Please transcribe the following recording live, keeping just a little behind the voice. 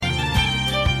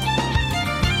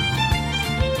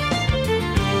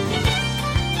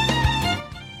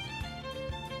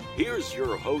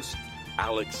host,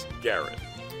 Alex Garrett.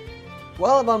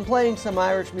 Well, if I'm playing some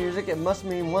Irish music, it must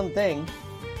mean one thing.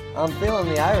 I'm feeling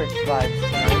the Irish vibes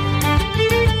tonight.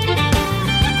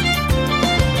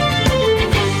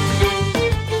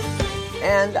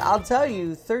 And I'll tell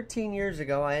you, 13 years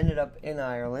ago, I ended up in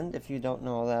Ireland, if you don't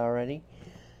know that already.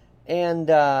 And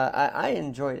I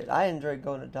enjoyed it. I enjoyed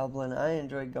going to Dublin. I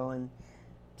enjoyed going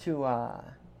to...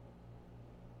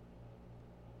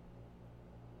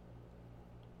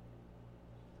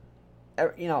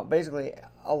 basically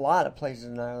a lot of places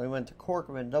in Ireland. We went to Cork,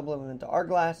 we went to Dublin, we went to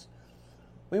Arglass.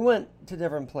 We went to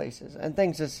different places. And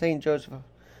thanks to St. Joseph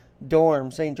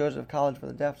College for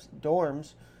the Deaf's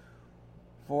dorms,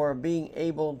 for being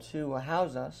able to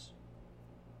house us.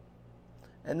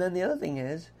 And then the other thing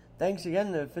is, thanks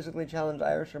again to the Physically Challenged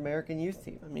Irish American Youth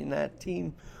Team. I mean, that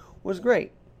team was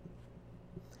great.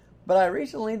 But I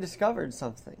recently discovered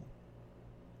something.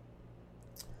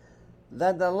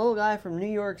 That the little guy from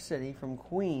New York City, from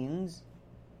Queens,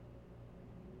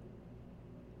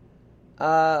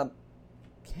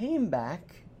 came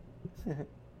back with a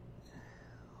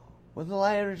little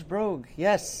Irish brogue.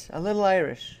 Yes, a little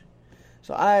Irish.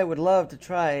 So I would love to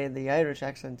try the Irish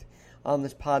accent on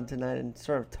this pod tonight and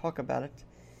sort of talk about it.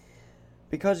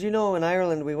 Because, in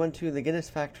Ireland we went to the Guinness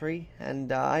factory,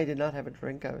 and I did not have a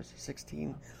drink. I was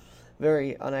 16.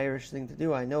 Very un-Irish thing to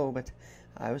do, I know, but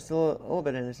I was still a little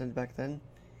bit innocent back then.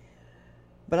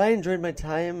 But I enjoyed my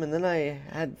time, and then I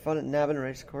had fun at Navan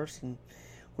Racecourse, and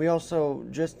we also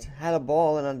just had a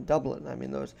ball in Dublin. I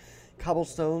mean, those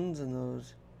cobblestones and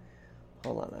those...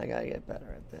 Hold on, I gotta get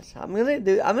better at this. I'm gonna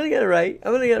get it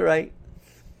right.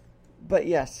 But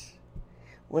yes,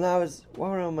 when I was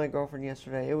walking with my girlfriend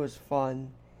yesterday, it was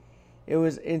fun. It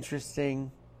was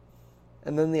interesting.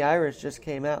 And then the Irish just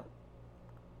came out.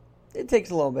 It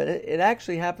takes a little bit. It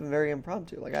actually happened very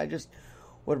impromptu. Like, I just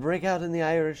would break out in the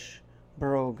Irish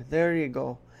brogue. There you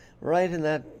go. Right in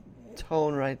that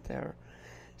tone right there.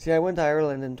 See, I went to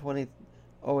Ireland in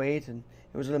 2008, and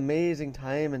it was an amazing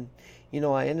time, and,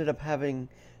 I ended up having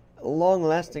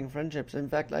long-lasting friendships. In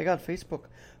fact, I got Facebook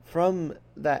from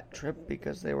that trip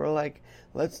because they were like,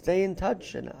 let's stay in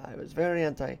touch, and I was very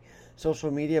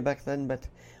anti-social media back then, but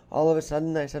all of a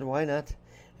sudden I said, why not?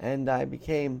 And I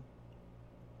became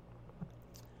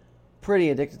pretty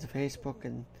addicted to Facebook,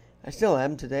 and I still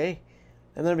am today.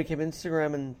 And then I became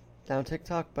Instagram and now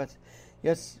TikTok, but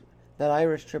yes, that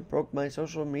Irish trip broke my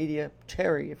social media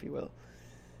cherry, if you will.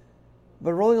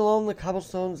 But rolling along the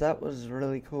cobblestones, that was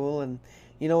really cool. And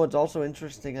it's also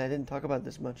interesting, I didn't talk about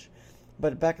this much,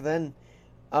 but back then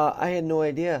I had no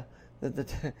idea that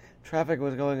the traffic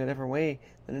was going a different way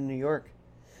than in New York.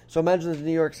 So imagine this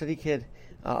New York City kid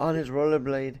on his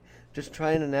rollerblade just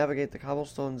trying to navigate the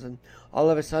cobblestones, and all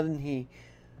of a sudden he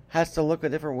has to look a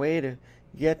different way to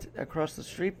get across the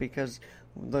street because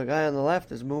the guy on the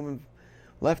left is moving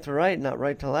left to right, not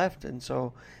right to left. And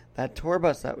so that tour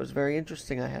bus, that was very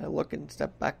interesting. I had to look and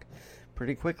step back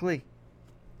pretty quickly.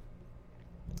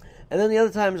 And then the other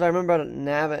times I remember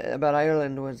about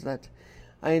Ireland was that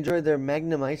I enjoyed their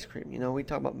Magnum ice cream. We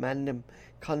talk about Magnum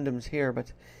condoms here,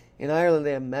 but in Ireland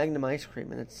they have Magnum ice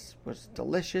cream, and it was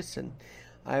delicious, and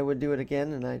I would do it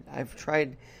again. And I've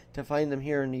tried to find them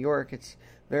here in New York. It's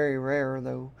very rare,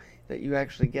 though, that you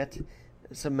actually get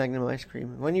some Magnum ice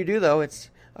cream. When you do, though, it's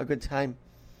a good time.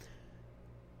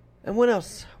 And what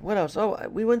else? Oh,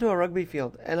 we went to a rugby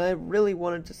field, and I really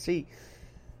wanted to see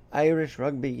Irish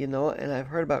rugby, and I've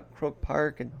heard about Croke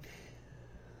Park and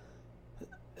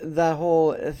that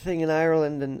whole thing in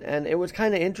Ireland, and it was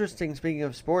kind of interesting. Speaking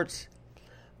of sports,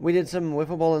 we did some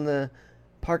wiffle ball in the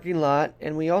parking lot,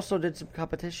 and we also did some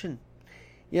competition.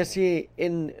 Yes, see,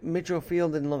 in Mitchell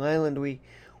Field in Long Island, we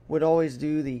would always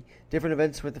do the different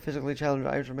events with the Physically Challenged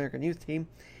Irish American Youth Team.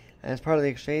 As part of the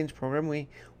exchange program, we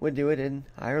would do it in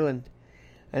Ireland.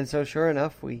 And so sure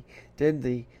enough, we did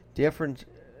the different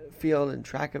field and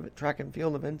track and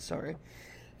field events,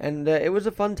 And it was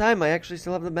a fun time. I actually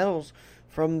still have the medals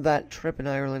from that trip in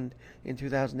Ireland in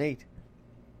 2008.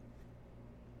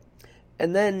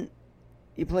 And then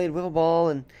you played wiffle ball,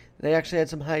 and they actually had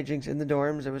some hijinks in the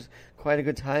dorms. It was quite a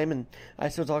good time, and I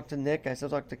still talk to Nick. I still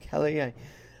talk to Kelly. I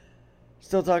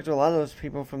still talk to a lot of those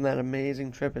people from that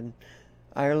amazing trip in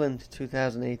Ireland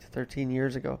 2008, 13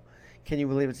 years ago. Can you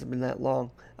believe it's been that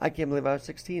long? I can't believe I was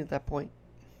 16 at that point.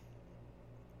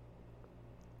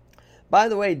 By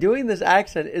the way, doing this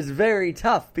accent is very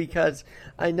tough because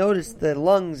I noticed the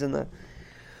lungs and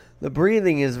the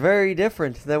breathing is very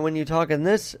different than when you talk in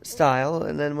this style,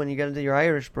 and then when you get into your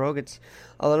Irish brogue, it's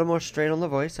a little more strain on the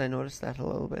voice. I noticed that a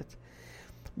little bit.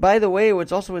 By the way,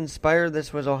 what's also inspired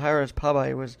this was O'Hara's Pub.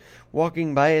 I was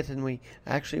walking by it, and we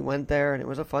actually went there, and it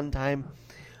was a fun time.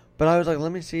 But I was like,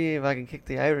 let me see if I can kick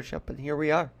the Irish up, and here we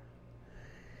are.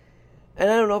 And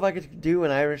I don't know if I could do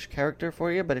an Irish character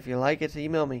for you, but if you like it,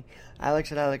 email me,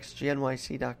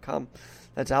 alex@alexgnyc.com.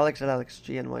 That's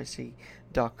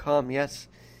alex@alexgnyc.com, yes.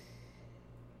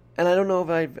 And I don't know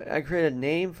if I create a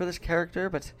name for this character,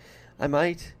 but I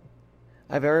might.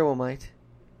 I very well might.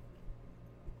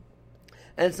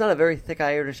 And it's not a very thick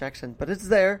Irish accent, but it's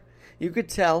there. You could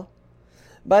tell.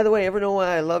 By the way, ever know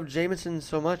why I love Jameson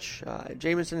so much?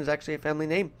 Jameson is actually a family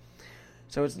name.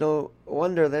 So it's no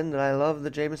wonder then that I love the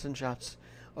Jameson shots.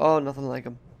 Oh, nothing like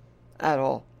them. At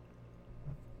all.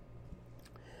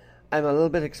 I'm a little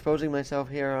bit exposing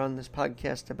myself here on this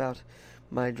podcast about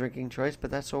my drinking choice, but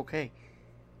that's okay.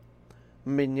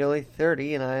 I'm nearly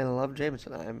 30 and I love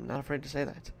Jameson. I'm not afraid to say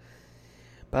that.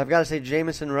 But I've got to say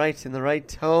Jameson right in the right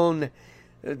tone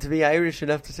to be Irish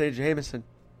enough to say Jameson.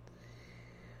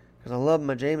 Because I love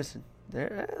my Jameson.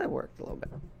 There, that worked a little bit.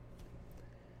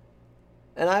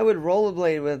 And I would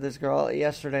rollerblade with this girl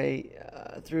yesterday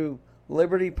through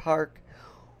Liberty Park,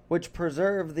 which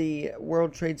preserved the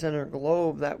World Trade Center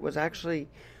globe that was actually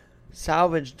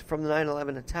salvaged from the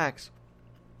 9/11 attacks.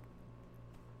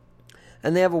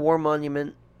 And they have a war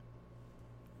monument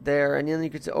there, and then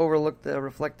you could overlook the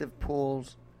reflective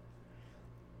pools.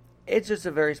 It's just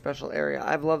a very special area.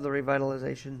 I've loved the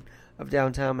revitalization of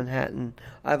downtown Manhattan.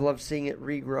 I've loved seeing it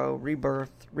regrow,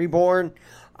 rebirth, reborn.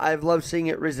 I've loved seeing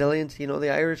it resilient. You know,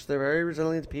 the Irish, they're very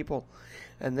resilient people.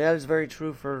 And that is very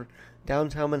true for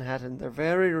downtown Manhattan. They're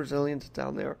very resilient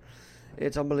down there.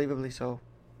 It's unbelievably so.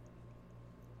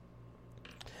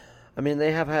 I mean,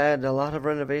 they have had a lot of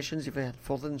renovations. You've had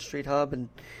Fulton Street Hub, and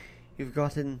you've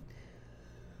gotten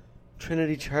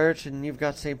Trinity Church, and you've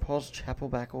got St. Paul's Chapel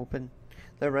back open.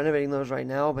 They're renovating those right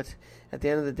now, but at the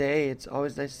end of the day, it's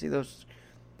always nice to see those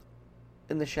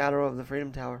in the shadow of the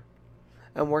Freedom Tower.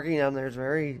 And working down there is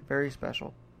very, very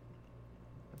special.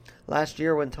 Last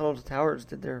year when Tunnel to Towers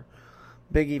did their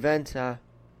big event, the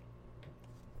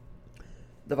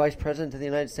Vice President of the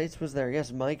United States was there.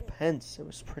 Yes, Mike Pence. It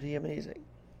was pretty amazing.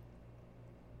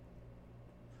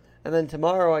 And then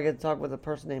tomorrow I get to talk with a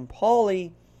person named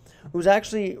Paulie, who's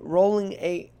actually rolling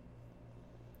a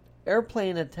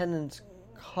airplane attendant's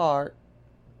cart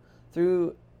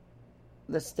through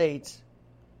the States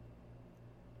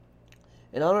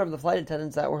in honor of the flight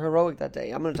attendants that were heroic that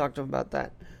day. I'm going to talk to him about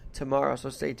that tomorrow,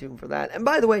 so stay tuned for that. And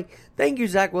by the way, thank you,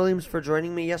 Zach Williams, for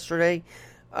joining me yesterday.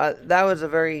 That was a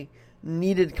very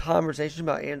needed conversation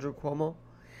about Andrew Cuomo.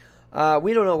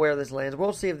 We don't know where this lands.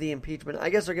 We'll see if the impeachment, I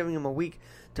guess they're giving him a week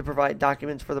to provide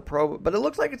documents for the probe, but it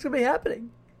looks like it's going to be happening.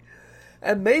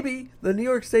 And maybe the New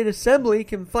York State Assembly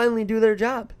can finally do their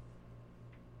job.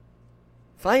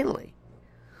 Finally.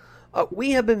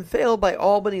 We have been failed by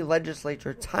Albany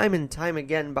legislature time and time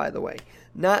again, by the way.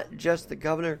 Not just the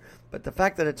governor, but the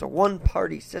fact that it's a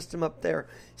one-party system up there.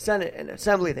 Senate and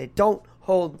Assembly, they don't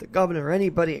hold the governor or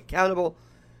anybody accountable.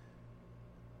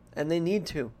 And they need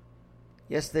to.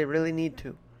 Yes, they really need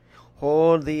to.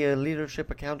 Hold the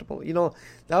leadership accountable. You know,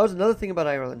 that was another thing about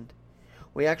Ireland.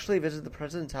 We actually visited the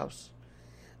president's house.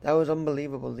 That was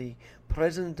unbelievable. The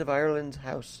president of Ireland's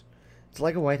house. It's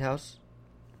like a White House.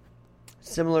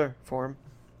 Similar form.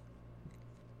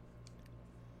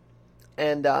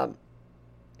 And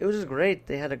it was just great.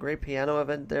 They had a great piano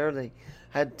event there. They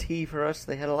had tea for us.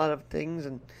 They had a lot of things.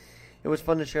 And it was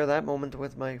fun to share that moment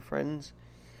with my friends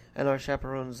and our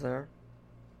chaperones there.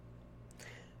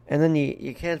 And then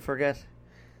you can't forget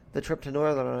the trip to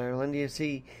Northern Ireland. You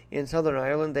see, in Southern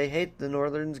Ireland, they hate the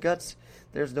Northern's guts.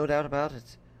 There's no doubt about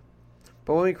it.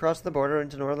 But when we crossed the border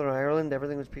into Northern Ireland,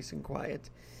 everything was peace and quiet.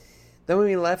 Then when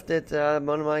we left it,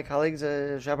 one of my colleagues,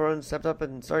 chaperone, stepped up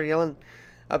and started yelling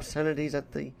obscenities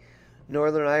at the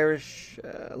Northern Irish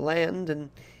land.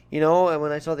 And, you know, and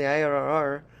when I saw the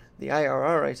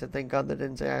IRR, I said, thank God they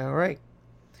didn't say IRA.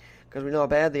 Because we know how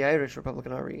bad the Irish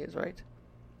Republican Army is, right?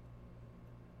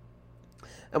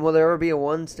 And will there ever be a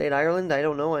one-state Ireland? I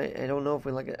don't know. I don't know if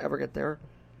we'll ever get there.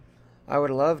 I would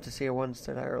love to see a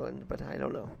one-state Ireland, but I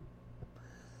don't know.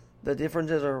 The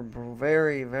differences are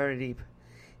very, very deep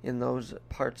in those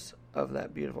parts of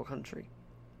that beautiful country.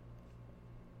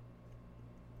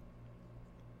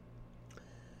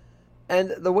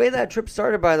 And the way that trip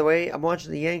started, by the way, I'm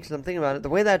watching the Yanks and I'm thinking about it. The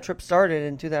way that trip started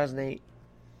in 2008,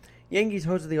 Yankees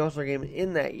hosted the All-Star Game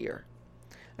in that year.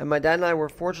 And my dad and I were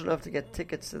fortunate enough to get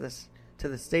tickets to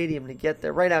the stadium to get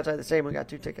there. Right outside the stadium, we got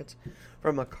 2 tickets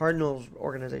from a Cardinals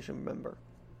organization member.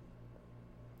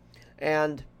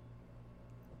 And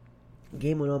the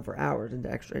game went on for hours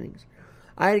into extra innings.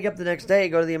 I had to get up the next day,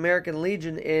 go to the American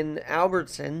Legion in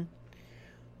Albertson.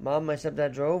 Mom and my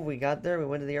stepdad drove. We got there. We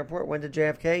went to the airport, went to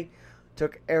JFK,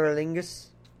 took Aer Lingus,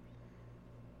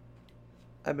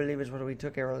 I believe is when we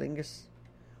took Aer Lingus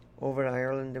over to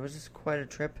Ireland. It was just quite a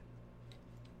trip.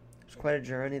 It was quite a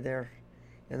journey there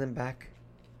and then back.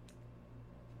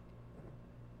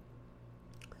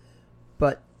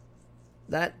 But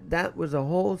that was a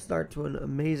whole start to an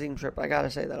amazing trip. I gotta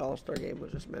say that All-Star game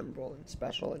was just memorable and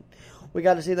special. And we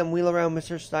got to see them wheel around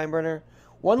Mr. Steinbrenner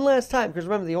one last time. Because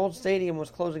remember, the old stadium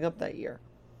was closing up that year.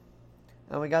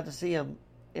 And we got to see him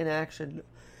in action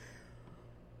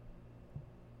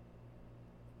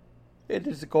in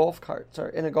a golf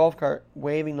cart,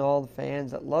 waving to all the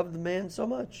fans that loved the man so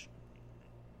much.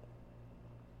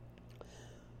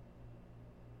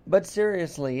 But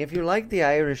seriously, if you like the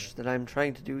Irish that I'm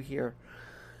trying to do here,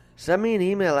 send me an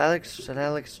email,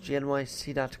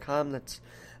 alex@alexgnyc.com. That's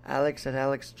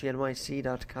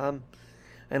alex@alexgnyc.com.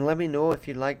 And let me know if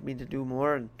you'd like me to do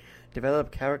more and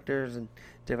develop characters and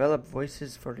develop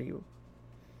voices for you.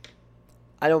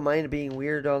 I don't mind being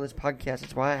weird on this podcast.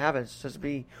 That's why I have it. It's just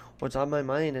be what's on my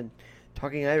mind. And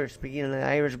talking Irish, speaking in an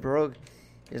Irish brogue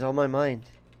is on my mind.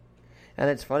 And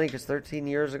it's funny because 13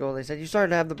 years ago they said, you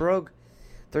started to have the brogue.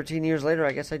 13 years later,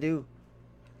 I guess I do.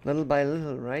 Little by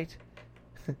little, right?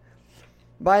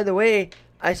 By the way,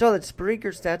 I saw that Spreaker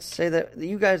stats say that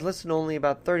you guys listen only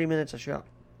about 30 minutes a show.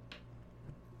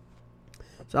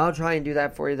 So I'll try and do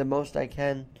that for you the most I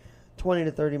can. 20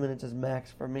 to 30 minutes is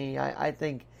max for me. I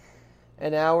think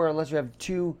an hour, unless you have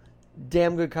two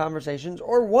damn good conversations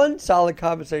or one solid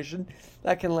conversation,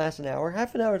 that can last an hour.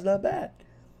 Half an hour is not bad.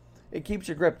 It keeps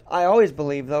you gripped. I always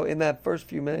believe, though, in that first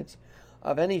few minutes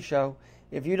of any show,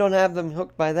 if you don't have them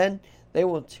hooked by then, they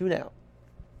will tune out.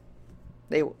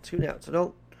 They will tune out.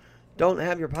 So don't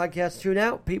have your podcast tune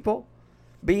out, people.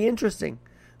 Be interesting.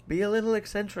 Be a little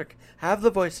eccentric. Have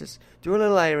the voices. Do a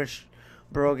little Irish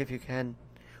brogue if you can.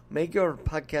 Make your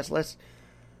podcast less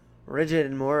rigid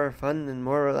and more fun and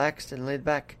more relaxed and laid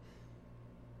back.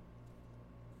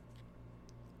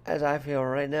 As I feel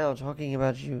right now, talking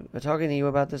to you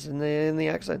about this in the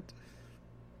accent.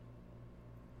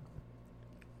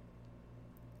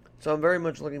 So I'm very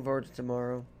much looking forward to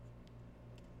tomorrow.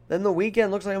 Then the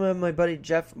weekend looks like I'm going to have my buddy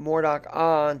Jeff Murdoch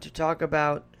on to talk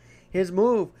about his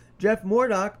move. Jeff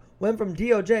Murdoch went from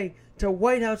DOJ to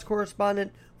White House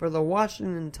correspondent for the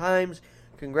Washington Times.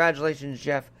 Congratulations,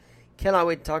 Jeff. Cannot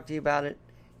wait to talk to you about it.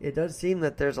 It does seem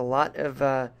that there's a lot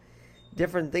of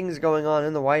different things going on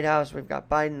in the White House. We've got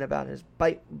Biden about his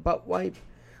butt wipe.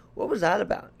 What was that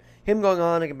about? Him going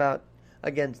on about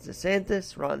against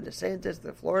DeSantis, Ron DeSantis,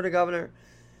 the Florida governor,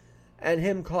 and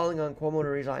him calling on Cuomo to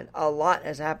resign. A lot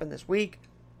has happened this week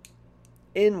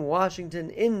in Washington,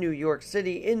 in New York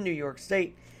City, in New York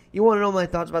State. You want to know my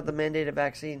thoughts about the mandated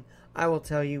vaccine? I will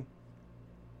tell you.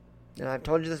 And I've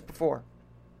told you this before.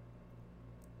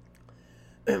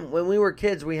 When we were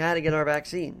kids, we had to get our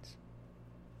vaccines.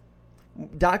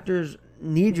 Doctors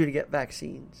need you to get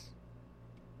vaccines.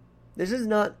 This is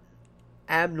not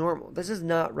abnormal. This is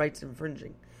not rights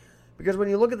infringing. Because when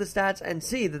you look at the stats and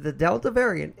see that the Delta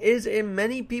variant is in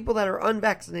many people that are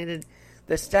unvaccinated,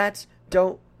 the stats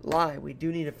don't lie. We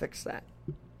do need to fix that.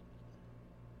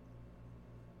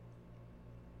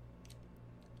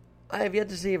 I have yet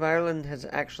to see if Ireland has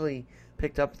actually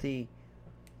picked up the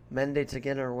mandates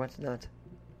again or whatnot.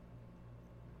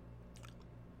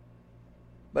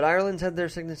 But Ireland's had their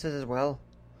sicknesses as well,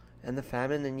 and the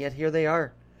famine, and yet here they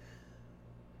are,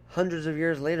 hundreds of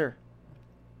years later.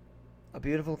 A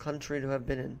beautiful country to have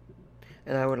been in.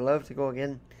 And I would love to go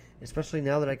again, especially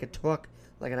now that I could talk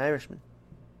like an Irishman.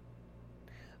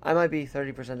 I might be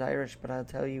 30% Irish, but I'll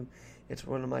tell you, it's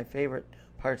one of my favorite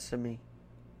parts of me.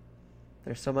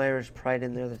 There's some Irish pride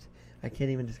in there that I can't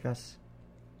even discuss.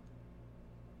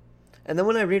 And then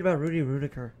when I read about Rudy,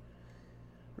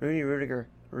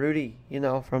 you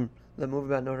know, from the movie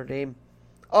about Notre Dame,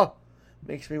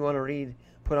 makes me want to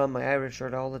put on my Irish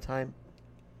shirt all the time.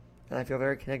 And I feel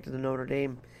very connected to Notre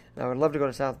Dame. And I would love to go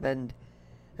to South Bend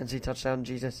and see Touchdown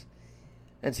Jesus.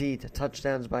 And see the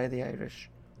touchdowns by the Irish.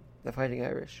 The Fighting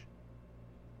Irish.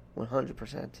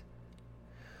 100%.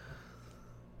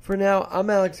 For now, I'm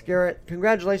Alex Garrett.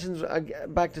 Congratulations.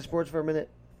 Back to sports for a minute.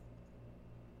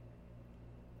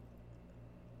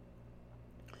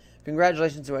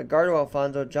 Congratulations to Edgardo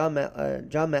Alfonzo, John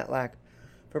Matlack,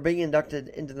 for being inducted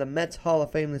into the Mets Hall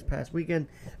of Fame this past weekend.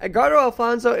 Edgardo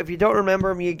Alfonzo, if you don't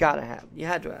remember him, you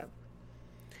had to have.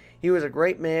 He was a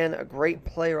great man, a great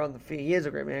player on the field. He is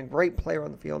a great man, great player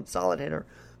on the field, solid hitter,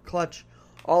 clutch,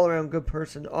 all-around good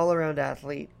person, all-around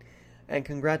athlete. And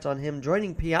congrats on him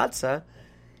joining Piazza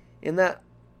in that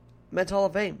Mets Hall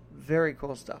of Fame. Very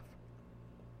cool stuff.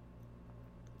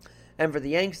 And for the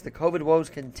Yanks, the COVID woes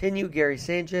continue. Gary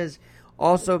Sanchez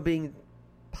also being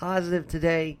positive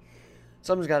today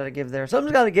Something's got to give there.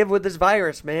 Something's got to give with this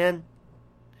virus, man.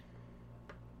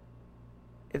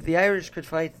 If the Irish could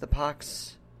fight the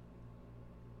pox,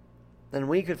 then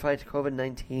we could fight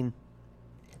COVID-19.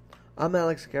 I'm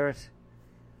Alex Garrett.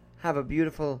 Have a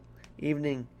beautiful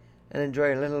evening and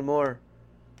enjoy a little more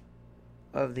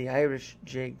of the Irish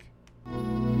jig.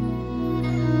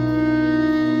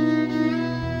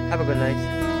 Have a good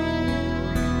night.